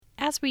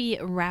as we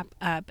wrap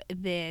up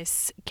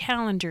this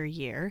calendar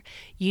year,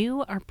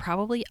 you are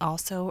probably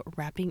also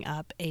wrapping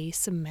up a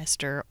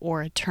semester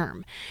or a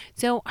term.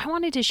 So I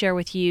wanted to share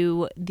with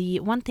you the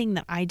one thing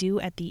that I do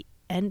at the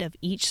end of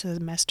each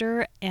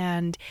semester,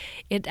 and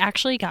it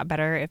actually got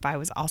better if I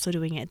was also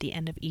doing it at the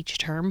end of each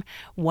term,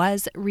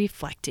 was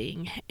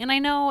reflecting. And I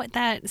know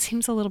that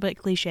seems a little bit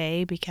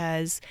cliche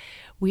because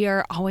we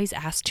are always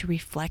asked to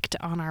reflect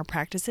on our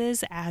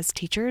practices as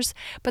teachers,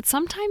 but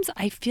sometimes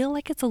I feel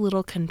like it's a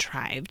little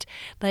contrived.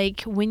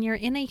 Like when you're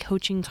in a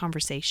coaching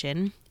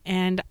conversation,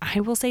 and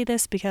I will say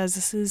this because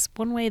this is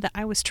one way that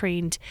I was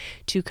trained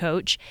to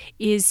coach,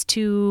 is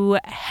to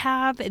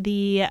have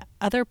the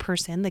other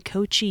person, the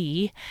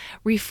coachee,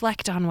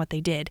 reflect on what they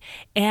did.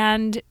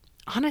 And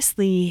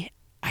honestly,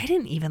 I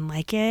didn't even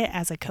like it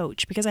as a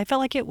coach because I felt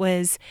like it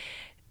was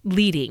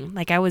leading.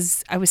 Like I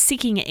was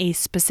seeking a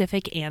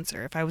specific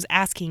answer. If I was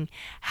asking,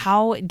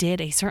 how did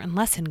a certain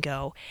lesson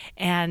go?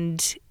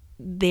 And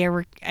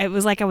it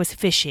was like I was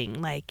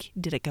fishing, like,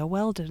 did it go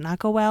well? Did it not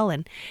go well?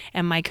 And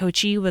my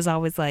coachee was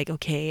always like,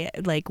 okay,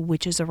 like,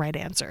 which is the right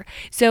answer?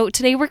 So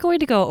today we're going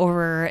to go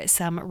over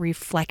some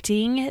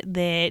reflecting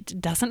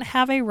that doesn't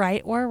have a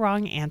right or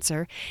wrong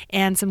answer,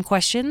 and some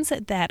questions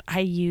that I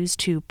use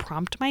to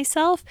prompt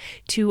myself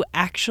to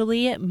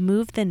actually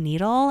move the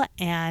needle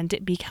and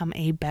become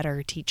a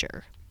better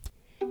teacher.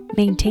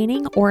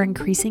 Maintaining or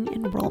increasing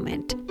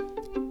enrollment.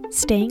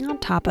 Staying on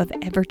top of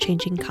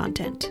ever-changing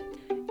content.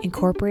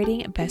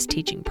 Incorporating best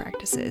teaching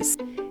practices.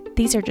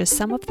 These are just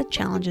some of the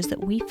challenges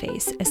that we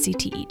face as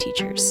CTE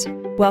teachers.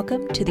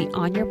 Welcome to the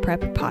On Your Prep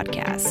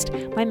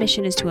podcast. My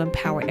mission is to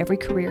empower every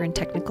career and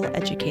technical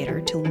educator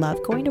to love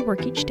going to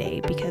work each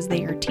day because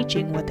they are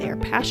teaching what they are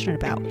passionate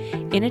about,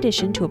 in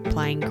addition to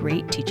applying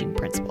great teaching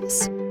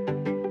principles.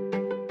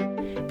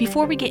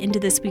 Before we get into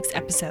this week's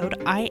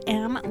episode, I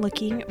am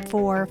looking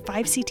for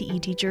 5 CTE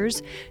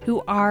teachers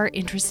who are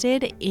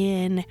interested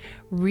in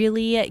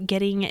really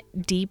getting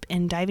deep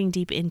and diving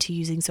deep into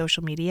using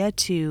social media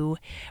to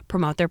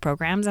promote their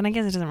programs. And I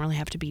guess it doesn't really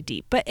have to be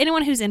deep, but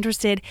anyone who's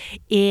interested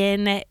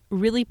in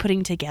really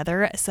putting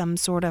together some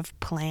sort of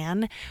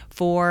plan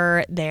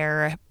for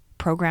their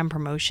program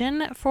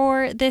promotion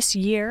for this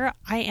year,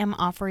 I am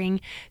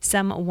offering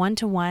some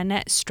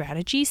one-to-one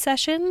strategy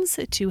sessions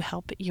to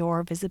help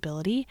your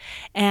visibility.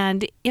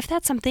 And if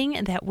that's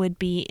something that would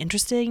be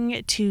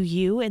interesting to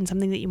you and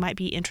something that you might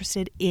be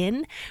interested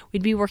in,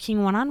 we'd be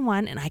working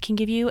one-on-one, and I can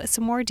give you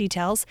some more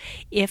details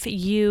if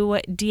you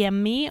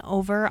DM me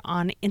over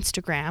on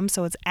Instagram.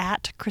 So it's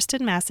at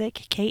Kristen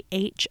Massick,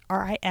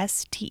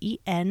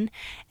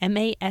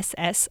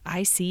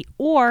 KHRISTENMASSIC,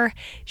 or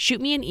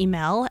shoot me an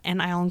email and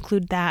I'll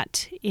include that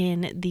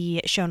in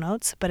the show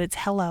notes, but it's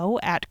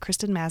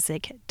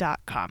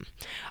hello@KristenMassick.com.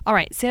 All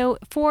right, so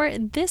for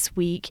this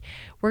week,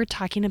 we're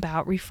talking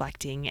about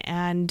reflecting,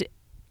 and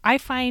I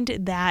find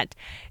that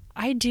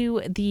I do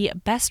the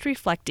best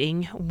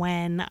reflecting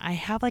when I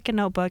have like a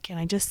notebook and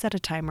I just set a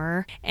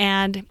timer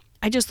and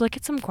I just look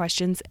at some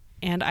questions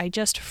and I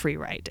just free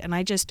write, and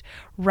I just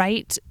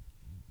write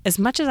as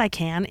much as I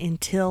can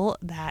until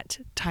that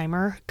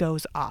timer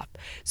goes off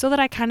so that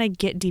I kind of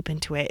get deep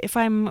into it. If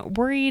I'm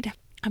worried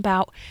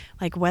about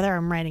like whether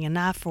I'm writing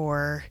enough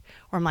or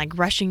I'm like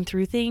rushing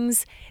through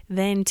things,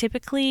 then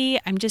typically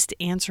I'm just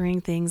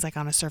answering things like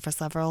on a surface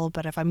level.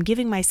 But if I'm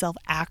giving myself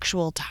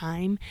actual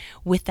time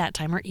with that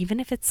timer, even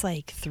if it's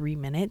like 3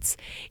 minutes,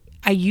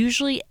 I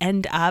usually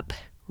end up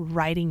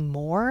writing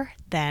more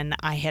than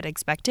I had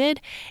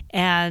expected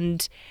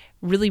and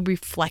really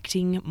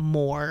reflecting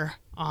more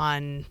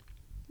on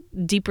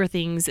deeper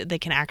things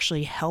that can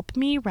actually help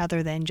me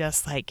rather than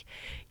just like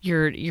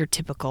your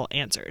typical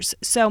answers.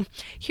 So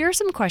here are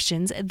some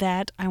questions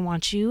that I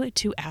want you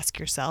to ask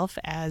yourself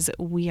as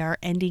we are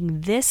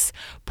ending this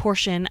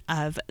portion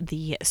of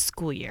the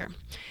school year.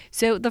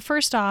 So the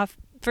first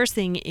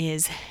thing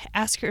is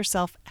ask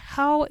yourself,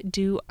 how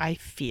do I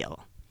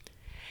feel?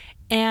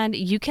 And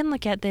you can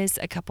look at this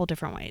a couple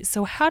different ways.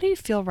 So how do you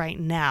feel right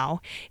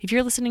now? If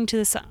you're listening to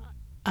this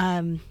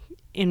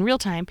in real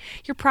time,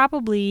 you're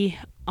probably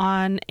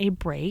on a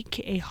break,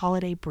 a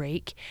holiday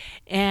break,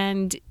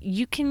 and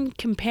you can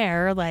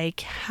compare like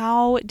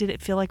how did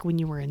it feel like when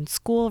you were in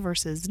school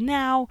versus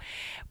now?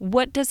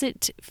 What does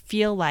it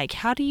feel like?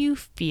 How do you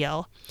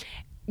feel?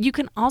 You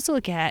can also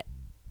look at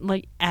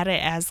it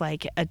as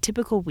like a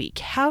typical week.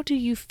 How do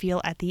you feel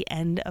at the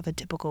end of a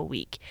typical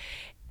week?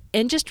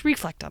 And just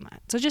reflect on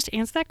that. So just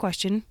answer that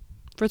question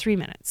for 3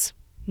 minutes.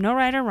 No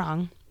right or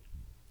wrong.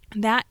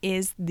 That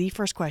is the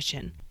first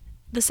question.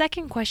 The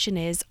second question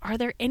is, are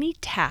there any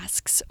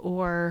tasks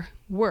or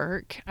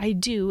work I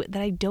do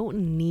that I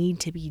don't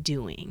need to be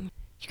doing?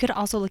 You could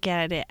also look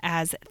at it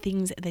as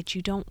things that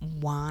you don't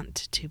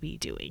want to be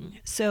doing.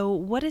 So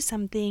what is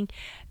something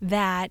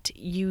that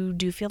you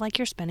do feel like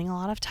you're spending a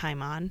lot of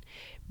time on,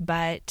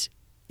 but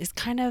is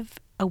kind of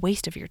a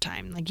waste of your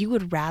time. Like you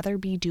would rather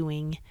be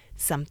doing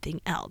something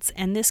else.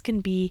 And this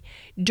can be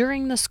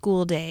during the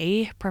school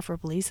day,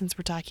 preferably, since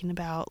we're talking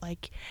about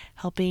like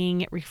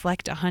helping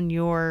reflect on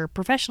your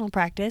professional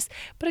practice,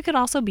 but it could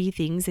also be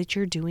things that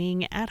you're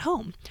doing at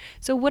home.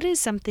 So what is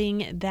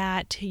something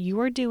that you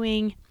are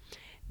doing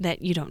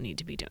that you don't need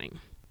to be doing?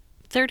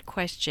 Third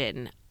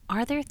question.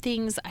 Are there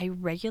things I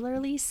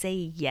regularly say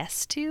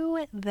yes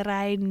to that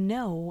I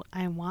know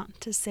I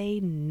want to say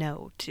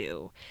no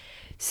to?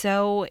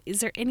 So, is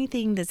there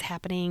anything that's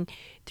happening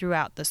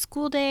throughout the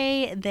school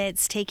day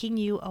that's taking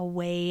you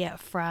away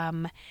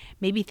from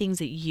maybe things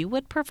that you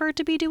would prefer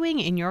to be doing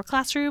in your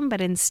classroom, but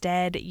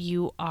instead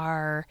you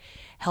are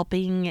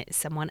helping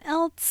someone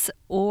else,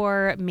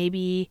 or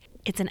maybe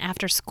it's an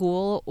after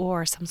school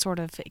or some sort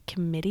of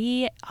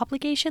committee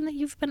obligation that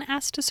you've been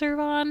asked to serve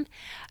on?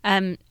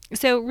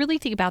 So really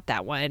think about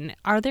that one.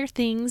 Are there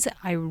things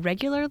I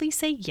regularly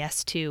say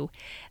yes to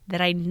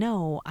that I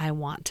know I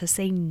want to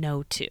say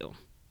no to?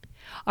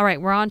 All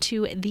right, we're on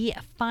to the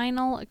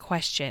final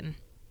question.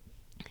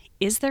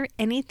 Is there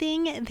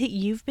anything that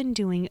you've been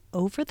doing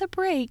over the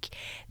break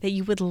that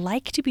you would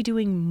like to be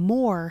doing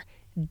more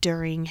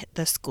during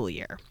the school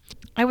year?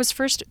 I was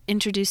first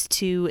introduced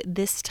to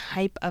this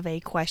type of a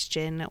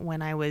question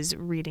when I was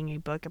reading a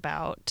book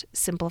about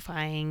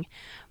simplifying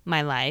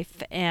my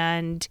life,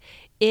 and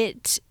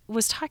it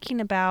was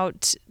talking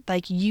about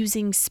like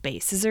using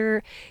space. Is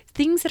there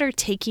things that are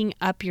taking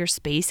up your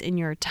space in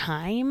your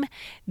time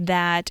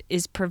that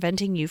is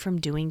preventing you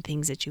from doing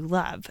things that you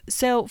love?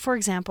 So, for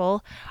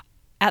example,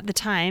 at the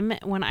time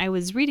when I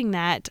was reading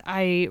that,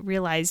 I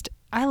realized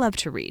I love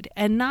to read,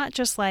 and not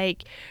just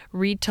like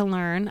read to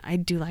learn. I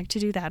do like to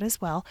do that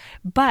as well,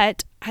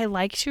 but I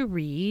like to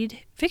read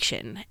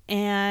fiction.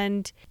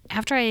 And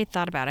after I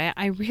thought about it,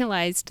 I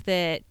realized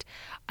that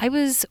I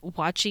was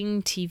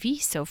watching TV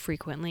so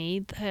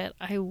frequently that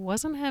I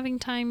wasn't having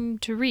time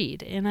to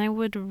read, and I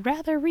would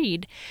rather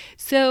read.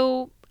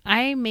 So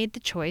I made the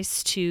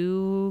choice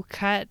to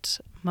cut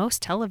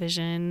most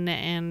television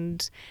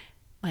and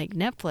like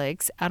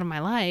Netflix out of my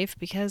life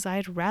because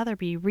I'd rather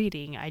be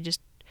reading. I just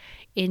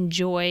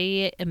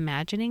enjoy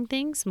imagining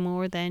things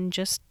more than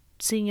just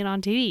seeing it on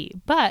TV.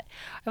 But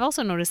I've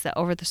also noticed that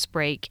over this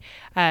break,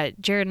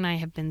 Jared and I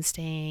have been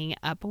staying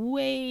up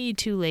way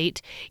too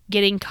late,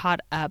 getting caught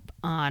up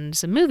on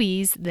some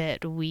movies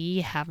that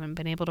we haven't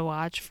been able to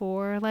watch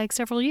for like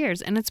several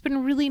years. And it's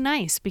been really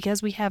nice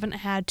because we haven't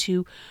had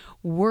to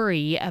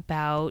worry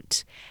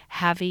about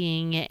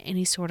having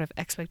any sort of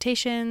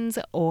expectations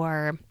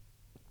or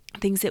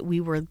things that we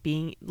were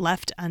being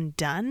left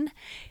undone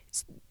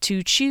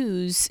to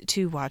choose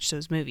to watch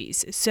those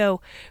movies.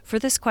 So for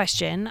this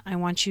question, I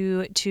want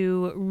you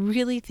to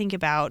really think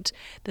about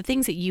the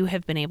things that you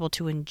have been able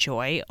to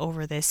enjoy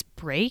over this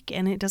break.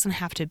 And it doesn't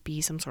have to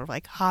be some sort of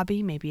like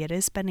hobby. Maybe it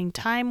is spending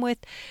time with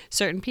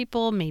certain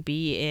people.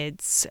 Maybe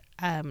it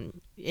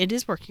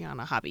is working on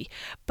a hobby.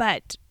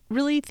 But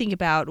really think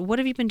about what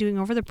have you been doing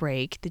over the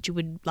break that you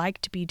would like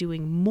to be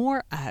doing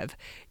more of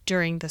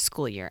during the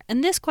school year.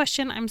 And this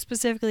question I'm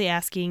specifically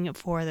asking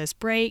for this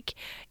break.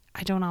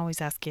 I don't always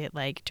ask it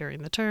like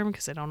during the term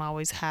because I don't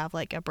always have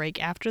like a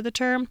break after the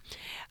term.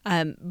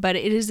 But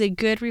it is a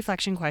good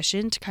reflection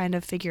question to kind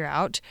of figure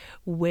out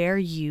where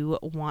you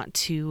want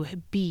to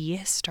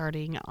be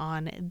starting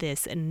on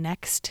this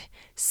next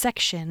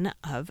section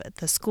of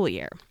the school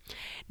year.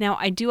 Now,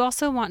 I do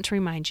also want to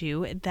remind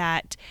you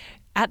that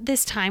at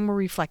this time we're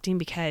reflecting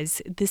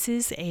because this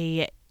is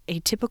a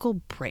typical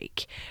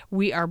break.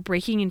 We are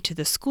breaking into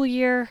the school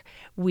year.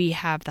 We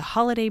have the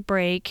holiday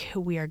break.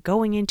 We are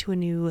going into a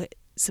new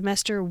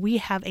semester. We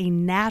have a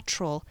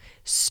natural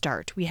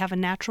start. We have a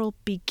natural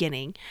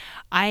beginning.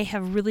 I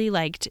have really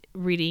liked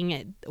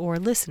reading or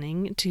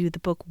listening to the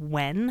book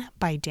When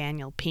by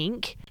Daniel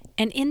Pink.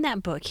 And in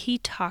that book, he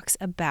talks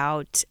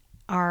about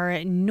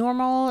our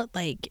normal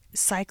like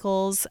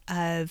cycles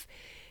of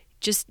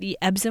just the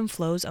ebbs and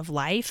flows of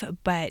life,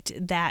 but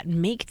that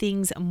make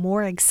things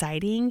more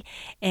exciting.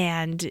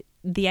 And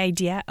the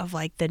idea of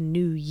like the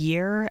new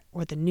year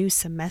or the new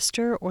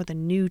semester or the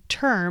new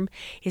term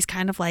is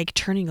kind of like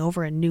turning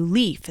over a new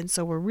leaf. And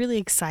so we're really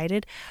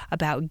excited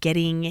about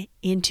getting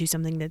into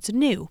something that's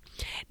new.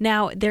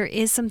 Now, there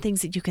is some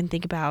things that you can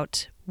think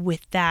about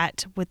with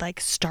that, with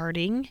like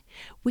starting.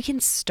 We can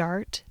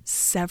start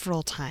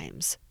several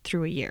times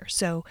through a year.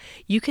 So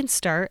you can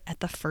start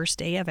at the first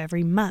day of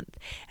every month.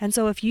 And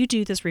so if you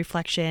do this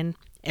reflection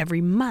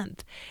every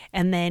month,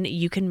 and then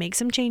you can make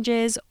some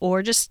changes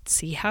or just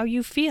see how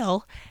you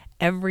feel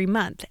every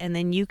month, and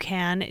then you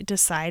can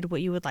decide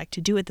what you would like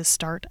to do at the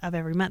start of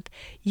every month.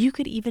 You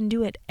could even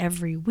do it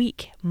every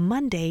week.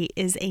 Monday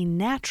is a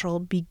natural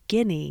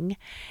beginning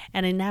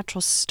and a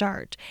natural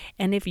start.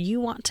 And if you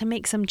want to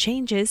make some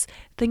changes,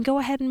 then go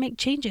ahead and make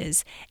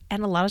changes.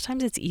 And a lot of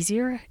times it's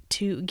easier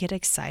to get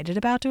excited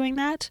about doing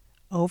that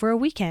over a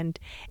weekend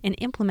and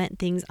implement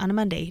things on a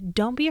Monday.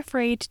 Don't be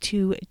afraid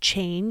to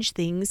change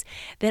things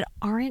that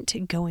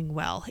aren't going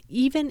well.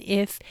 Even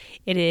if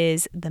it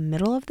is the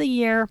middle of the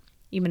year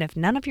even if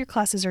none of your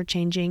classes are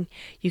changing.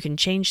 You can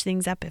change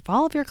things up if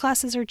all of your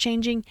classes are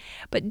changing,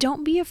 but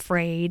don't be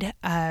afraid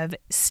of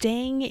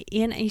staying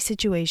in a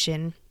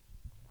situation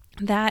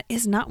that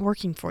is not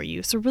working for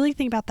you. So really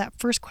think about that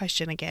first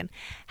question again.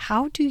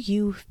 How do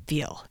you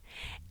feel?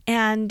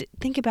 And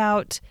think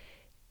about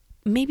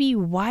maybe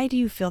why do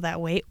you feel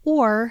that way,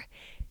 or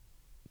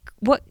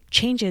what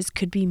changes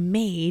could be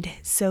made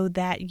so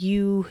that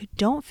you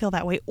don't feel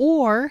that way?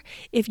 Or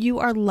if you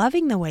are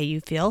loving the way you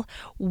feel,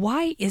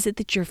 why is it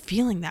that you're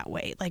feeling that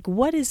way? Like,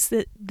 what is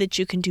it that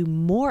you can do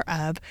more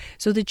of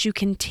so that you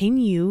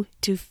continue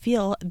to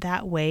feel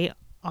that way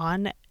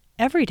on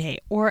every day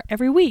or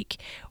every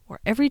week or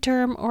every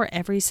term or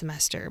every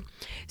semester?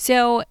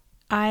 So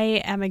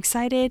I am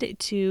excited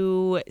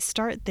to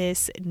start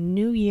this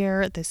new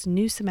year, this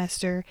new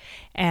semester,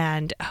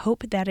 and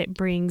hope that it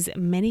brings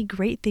many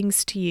great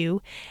things to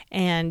you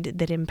and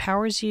that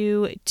empowers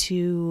you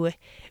to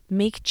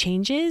make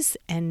changes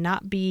and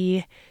not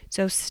be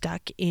so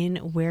stuck in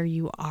where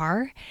you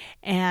are.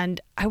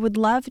 And I would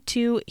love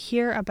to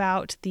hear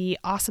about the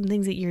awesome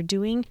things that you're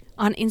doing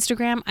on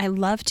Instagram. I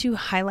love to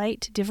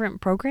highlight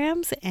different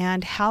programs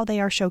and how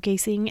they are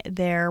showcasing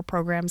their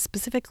programs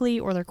specifically,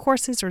 or their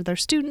courses or their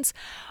students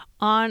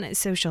on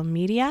social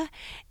media.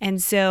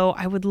 And so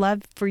I would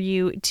love for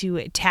you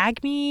to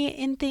tag me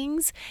in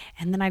things,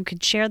 and then I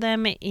could share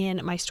them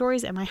in my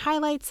stories and my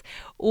highlights,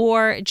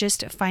 or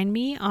just find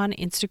me on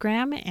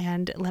Instagram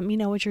and let me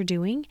know what you're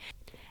doing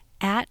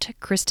at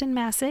Kristen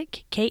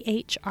Massick,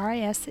 KristenMassic.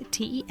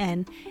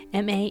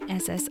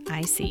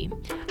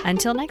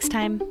 Until next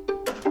time.